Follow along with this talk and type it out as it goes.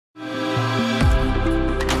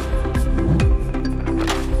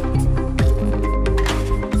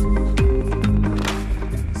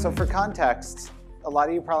context, a lot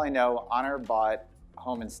of you probably know Honor bought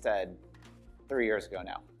Home Instead 3 years ago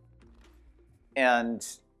now. And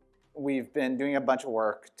we've been doing a bunch of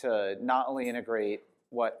work to not only integrate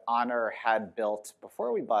what Honor had built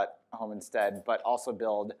before we bought Home Instead, but also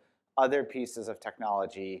build other pieces of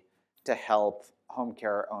technology to help home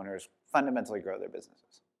care owners fundamentally grow their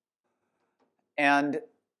businesses. And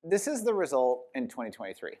this is the result in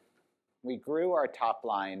 2023. We grew our top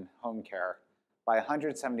line home care by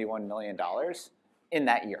 $171 million in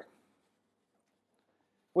that year,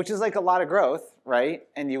 which is like a lot of growth, right?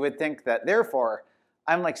 And you would think that therefore,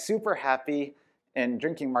 I'm like super happy and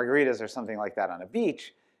drinking margaritas or something like that on a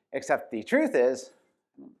beach, except the truth is,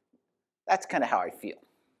 that's kind of how I feel.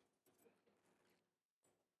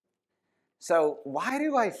 So why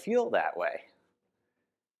do I feel that way,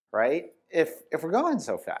 right? If we're going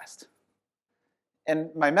so fast. And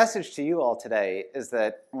my message to you all today is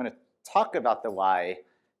that I'm going to talk about the why,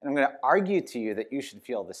 and I'm going to argue to you that you should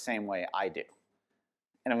feel the same way I do.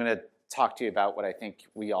 And I'm going to talk to you about what I think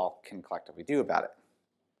we all can collectively do about it.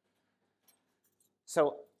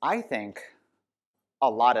 So I think a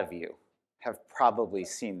lot of you have probably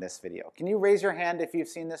seen this video. Can you raise your hand if you've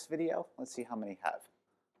seen this video? Let's see how many have.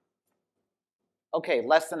 Okay,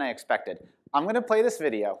 less than I expected. I'm going to play this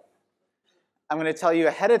video. I'm going to tell you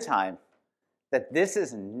ahead of time that this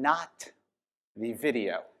is not the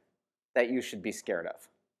video that you should be scared of.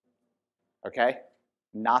 Okay?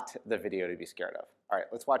 Not the video to be scared of. All right,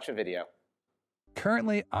 let's watch the video.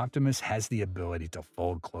 Currently, Optimus has the ability to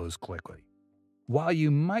fold clothes quickly. While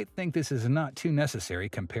you might think this is not too necessary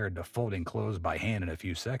compared to folding clothes by hand in a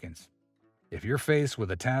few seconds, if you're faced with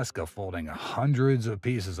the task of folding hundreds of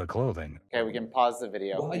pieces of clothing... Okay, we can pause the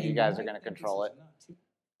video. You guys are going to control it.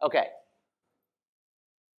 Okay.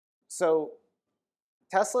 So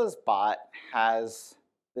Tesla's bot has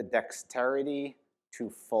the dexterity to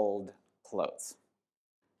fold clothes.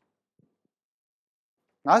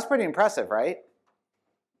 Now that's pretty impressive, right?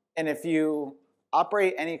 And if you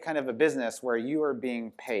operate any kind of a business where you are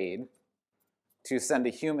being paid to send a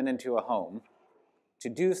human into a home to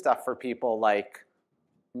do stuff for people like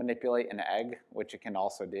manipulate an egg, which it can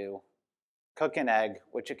also do, cook an egg,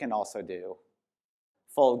 which it can also do,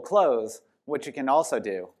 fold clothes, which it can also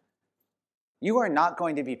do, you are not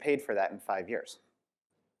going to be paid for that in 5 years.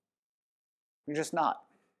 You're just not,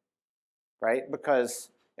 right? Because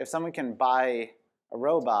if someone can buy a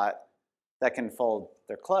robot that can fold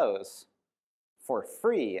their clothes for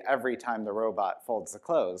free every time the robot folds the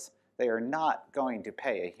clothes, they are not going to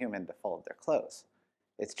pay a human to fold their clothes.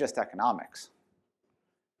 It's just economics.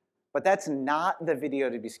 But that's not the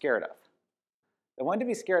video to be scared of. The one to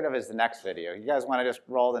be scared of is the next video. You guys want to just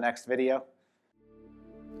roll the next video?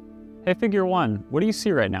 Hey, Figure One, what do you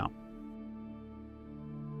see right now?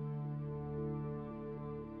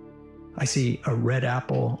 I see a red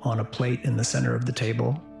apple on a plate in the center of the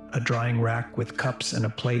table, a drying rack with cups and a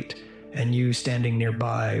plate, and you standing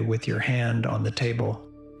nearby with your hand on the table.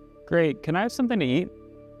 Great, can I have something to eat?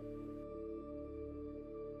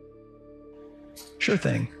 Sure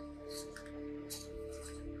thing.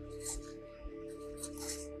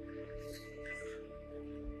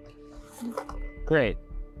 Great.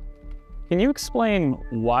 Can you explain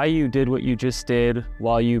why you did what you just did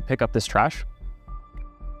while you pick up this trash?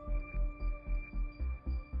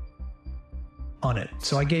 On it.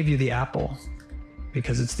 So I gave you the apple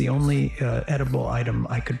because it's the only edible item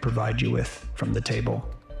I could provide you with from the table.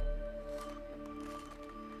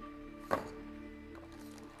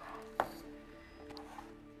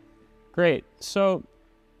 Great. So,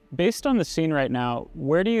 based on the scene right now,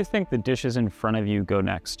 where do you think the dishes in front of you go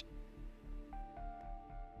next?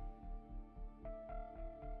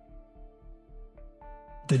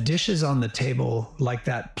 The dishes on the table, like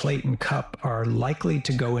that plate and cup, are likely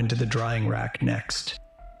to go into the drying rack next.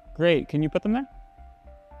 Great. Can you put them there?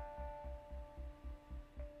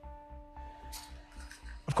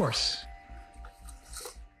 Of course.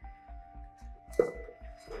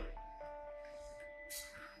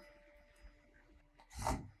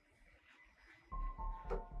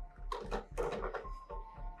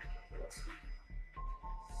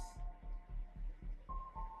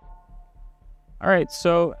 All right,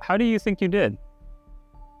 so how do you think you did?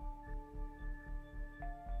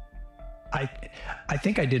 I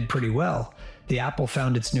think I did pretty well. The apple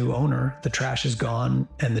found its new owner, the trash is gone,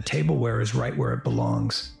 and the tableware is right where it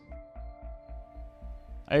belongs.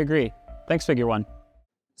 I agree. Thanks, Figure One.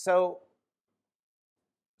 So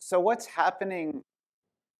what's happening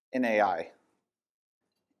in AI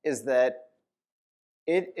is that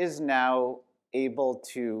it is now able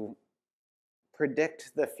to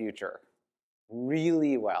predict the future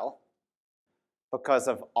really well because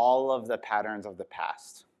of all of the patterns of the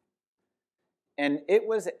past. And it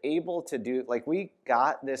was able to do, like, we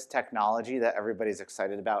got this technology that everybody's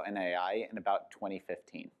excited about in AI in about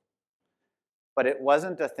 2015. But it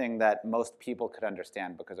wasn't a thing that most people could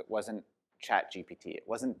understand because it wasn't ChatGPT. It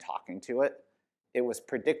wasn't talking to it. It was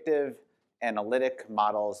predictive analytic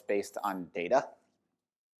models based on data.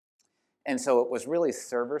 And so it was really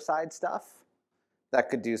server-side stuff that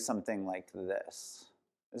could do something like this.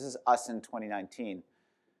 This is us in 2019,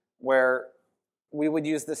 where we would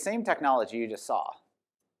use the same technology you just saw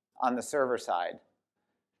on the server side.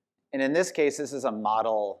 And in this case, this is a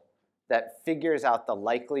model that figures out the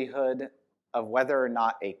likelihood of whether or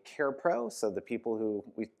not a care pro, so the people who,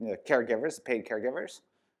 caregivers, paid caregivers,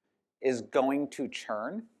 is going to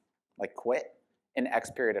churn, like quit, in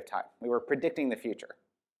X period of time. We were predicting the future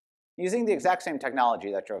using the exact same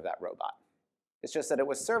technology that drove that robot. It's just that it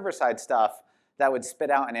was server-side stuff that would spit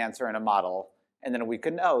out an answer in a model, and then we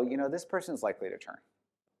could know, this person's likely to churn.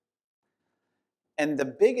 And the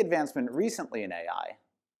big advancement recently in AI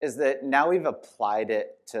is that now we've applied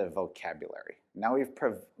it to vocabulary. Now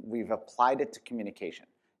we've applied it to communication.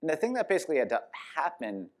 And the thing that basically had to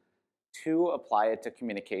happen to apply it to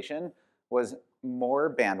communication was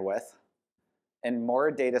more bandwidth and more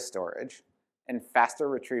data storage and faster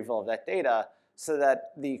retrieval of that data so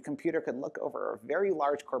that the computer could look over a very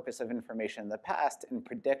large corpus of information in the past and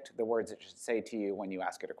predict the words it should say to you when you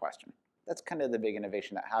ask it a question. That's kind of the big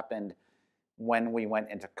innovation that happened when we went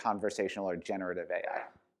into conversational or generative AI.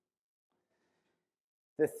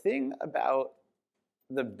 The thing about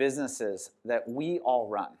the businesses that we all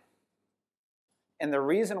run, and the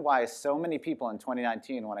reason why so many people in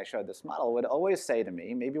 2019, when I showed this model, would always say to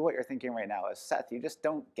me, maybe what you're thinking right now is, Seth, you just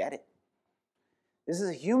don't get it. This is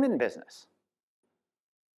a human business.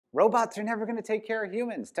 Robots are never going to take care of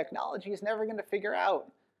humans. Technology is never going to figure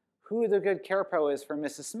out who the good care pro is for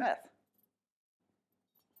Mrs. Smith.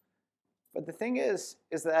 But the thing is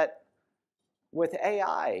that with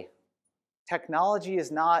AI, technology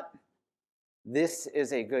is not, this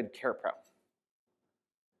is a good care pro.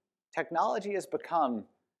 Technology has become,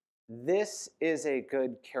 this is a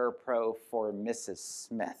good care pro for Mrs.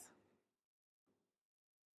 Smith.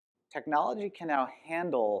 Technology can now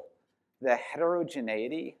handle the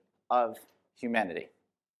heterogeneity of humanity.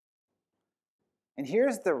 And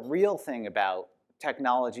here's the real thing about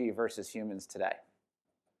technology versus humans today.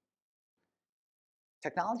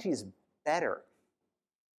 Technology is better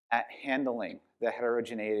at handling the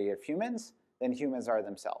heterogeneity of humans than humans are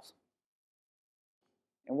themselves.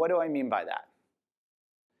 And what do I mean by that?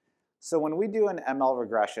 So when we do an ML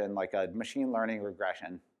regression, like a machine learning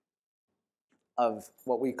regression of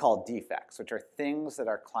what we call defects, which are things that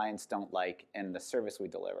our clients don't like in the service we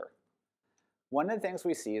deliver, one of the things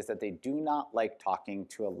we see is that they do not like talking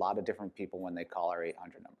to a lot of different people when they call our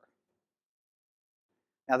 800 number.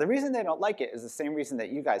 Now, the reason they don't like it is the same reason that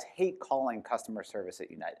you guys hate calling customer service at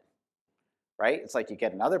United, right? It's like you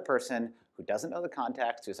get another person who doesn't know the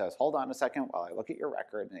context, who says, hold on a second while I look at your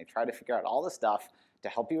record, and they try to figure out all the stuff to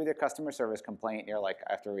help you with your customer service complaint, and you're like,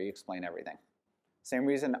 I have to re-explain everything. Same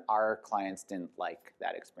reason our clients didn't like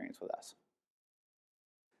that experience with us.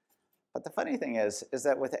 But the funny thing is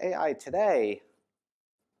that with AI today,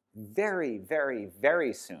 very, very,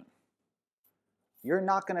 very soon, you're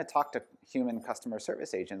not going to talk to human customer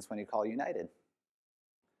service agents when you call United.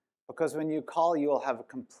 Because when you call, you will have a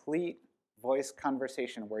complete voice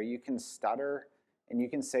conversation where you can stutter and you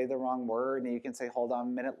can say the wrong word and you can say, hold on a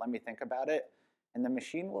minute, let me think about it. And the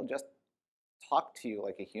machine will just talk to you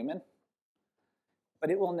like a human.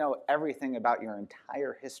 But it will know everything about your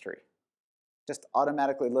entire history, just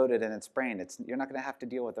automatically loaded in its brain. You're not going to have to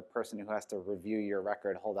deal with a person who has to review your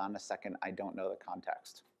record. Hold on a second, I don't know the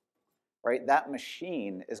context. Right? That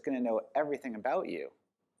machine is going to know everything about you.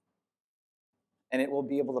 And it will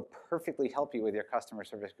be able to perfectly help you with your customer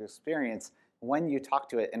service experience when you talk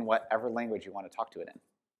to it in whatever language you want to talk to it in.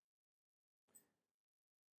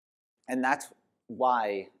 And that's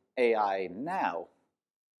why AI now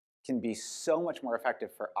can be so much more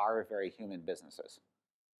effective for our very human businesses,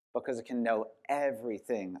 because it can know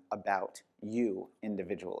everything about you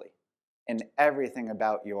individually and everything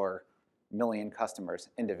about your million customers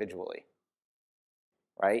individually,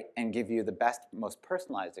 right? And give you the best, most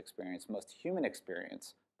personalized experience, most human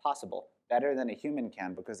experience possible, better than a human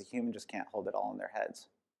can, because a human just can't hold it all in their heads.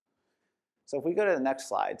 So if we go to the next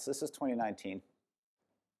slide, so this is 2019.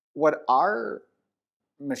 What our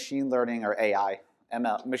machine learning or AI,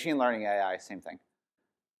 ML, machine learning AI, same thing.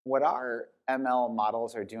 What our ML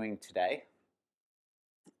models are doing today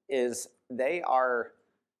is they are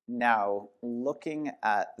now looking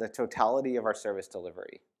at the totality of our service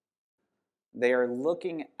delivery They are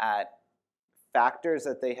looking at factors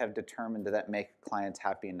that they have determined that make clients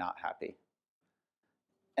happy and not happy.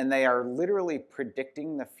 And they are literally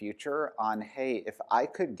predicting the future on, hey, if I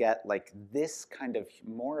could get like this kind of,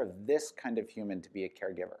 more of this kind of human to be a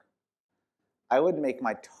caregiver, I would make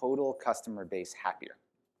my total customer base happier.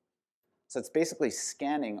 So it's basically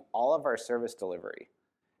scanning all of our service delivery.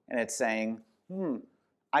 And it's saying,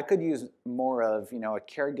 I could use more of a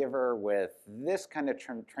caregiver with this kind of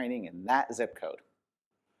training in that zip code.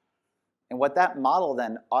 And what that model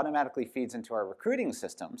then automatically feeds into our recruiting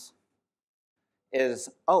systems is,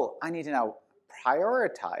 oh, I need to now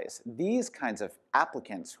prioritize these kinds of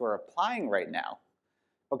applicants who are applying right now.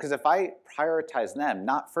 Because if I prioritize them,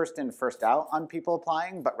 not first in, first out on people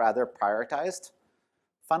applying, but rather prioritized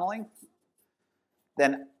funneling,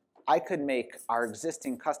 then I could make our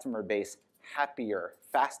existing customer base happier,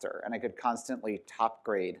 faster, and I could constantly top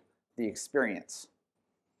grade the experience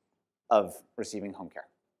of receiving home care.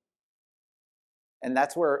 And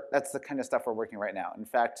that's the kind of stuff we're working right now. In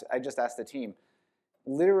fact, I just asked the team,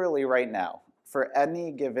 literally right now, for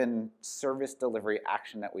any given service delivery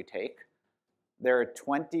action that we take, there are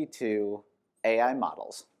 22 AI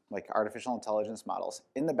models, like artificial intelligence models,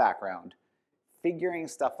 in the background, figuring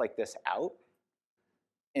stuff like this out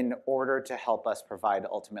in order to help us provide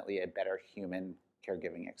ultimately a better human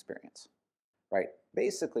caregiving experience, right?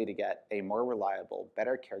 Basically to get a more reliable,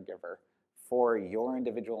 better caregiver for your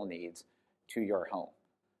individual needs to your home.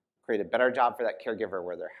 Create a better job for that caregiver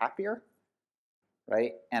where they're happier,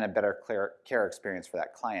 right? And a better care experience for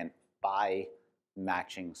that client by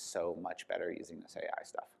matching so much better using this AI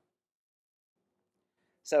stuff.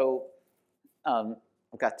 So I've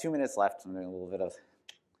got 2 minutes left. I'm doing a little bit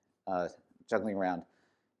of juggling around.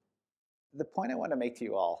 The point I want to make to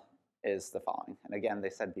you all is the following. And again, they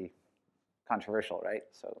said be controversial, right?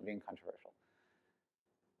 So being controversial.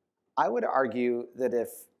 I would argue that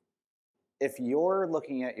if you're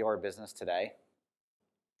looking at your business today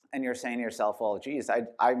and you're saying to yourself, well, geez,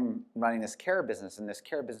 I'm running this care business, and this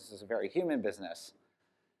care business is a very human business.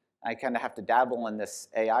 I kind of have to dabble in this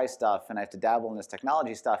AI stuff, and I have to dabble in this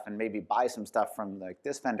technology stuff, and maybe buy some stuff from like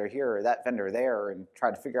this vendor here or that vendor there, and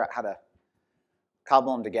try to figure out how to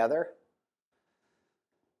cobble them together.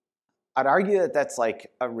 I'd argue that that's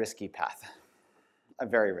like a risky path, a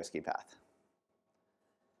very risky path.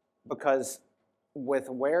 Because with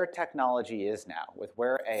where technology is now, with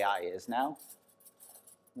where AI is now,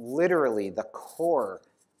 literally the core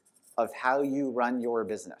of how you run your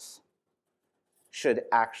business should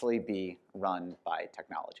actually be run by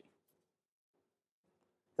technology.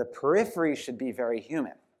 The periphery should be very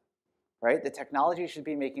human, right? The technology should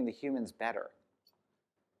be making the humans better,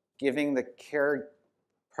 giving the care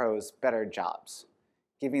pros better jobs,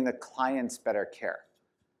 giving the clients better care.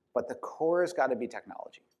 But the core has got to be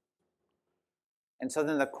technology. And so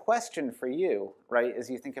then the question for you, right, as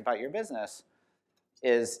you think about your business,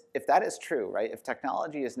 is if that is true, right, if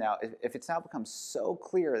technology is now, if it's now become so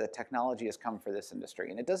clear that technology has come for this industry,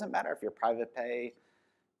 and it doesn't matter if you're private pay,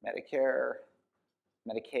 Medicare,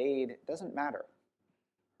 Medicaid, it doesn't matter,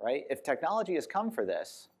 right? If technology has come for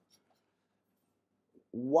this,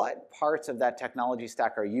 what parts of that technology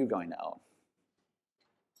stack are you going to own?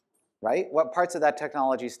 Right? What parts of that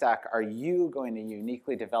technology stack are you going to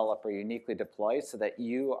uniquely develop or uniquely deploy so that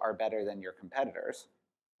you are better than your competitors?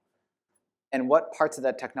 And what parts of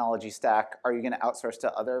that technology stack are you going to outsource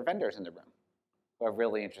to other vendors in the room who have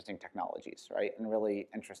really interesting technologies, right? And really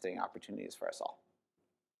interesting opportunities for us all.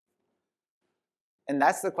 And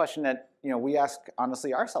that's the question that we ask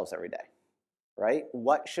honestly ourselves every day, right?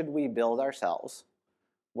 What should we build ourselves?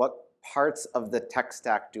 What parts of the tech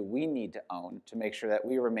stack do we need to own to make sure that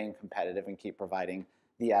we remain competitive and keep providing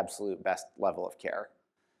the absolute best level of care?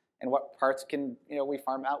 And what parts can we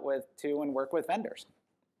farm out to and work with vendors,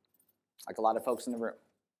 like a lot of folks in the room?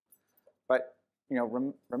 But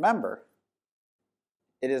remember,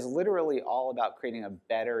 it is literally all about creating a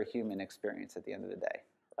better human experience at the end of the day,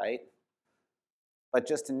 right? But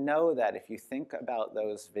just to know that if you think about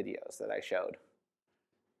those videos that I showed,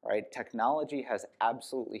 right, technology has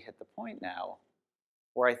absolutely hit the point now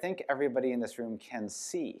where I think everybody in this room can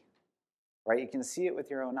see, right? You can see it with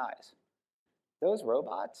your own eyes. Those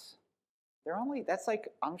robots, that's like,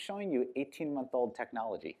 I'm showing you 18-month-old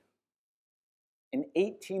technology. In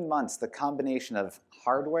 18 months, the combination of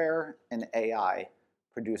hardware and AI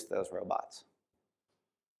produced those robots.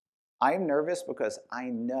 I'm nervous because I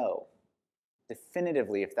know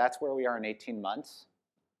definitively if that's where we are in 18 months,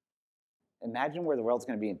 imagine where the world's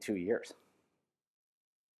going to be in 2 years,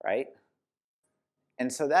 right?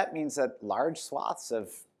 And so that means that large swaths of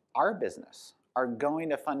our business are going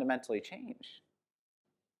to fundamentally change.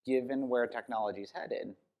 given where technology is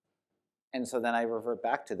headed. And so then I revert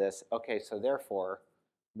back to this, okay, so therefore,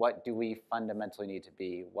 what do we fundamentally need to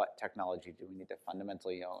be? What technology do we need to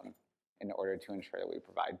fundamentally own in order to ensure that we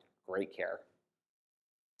provide great care?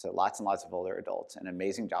 So lots and lots of older adults and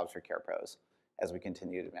amazing jobs for care pros as we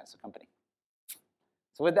continue to advance the company.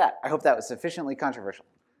 So with that, I hope that was sufficiently controversial.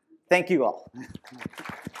 Thank you all.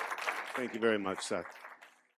 Thank you very much, Seth.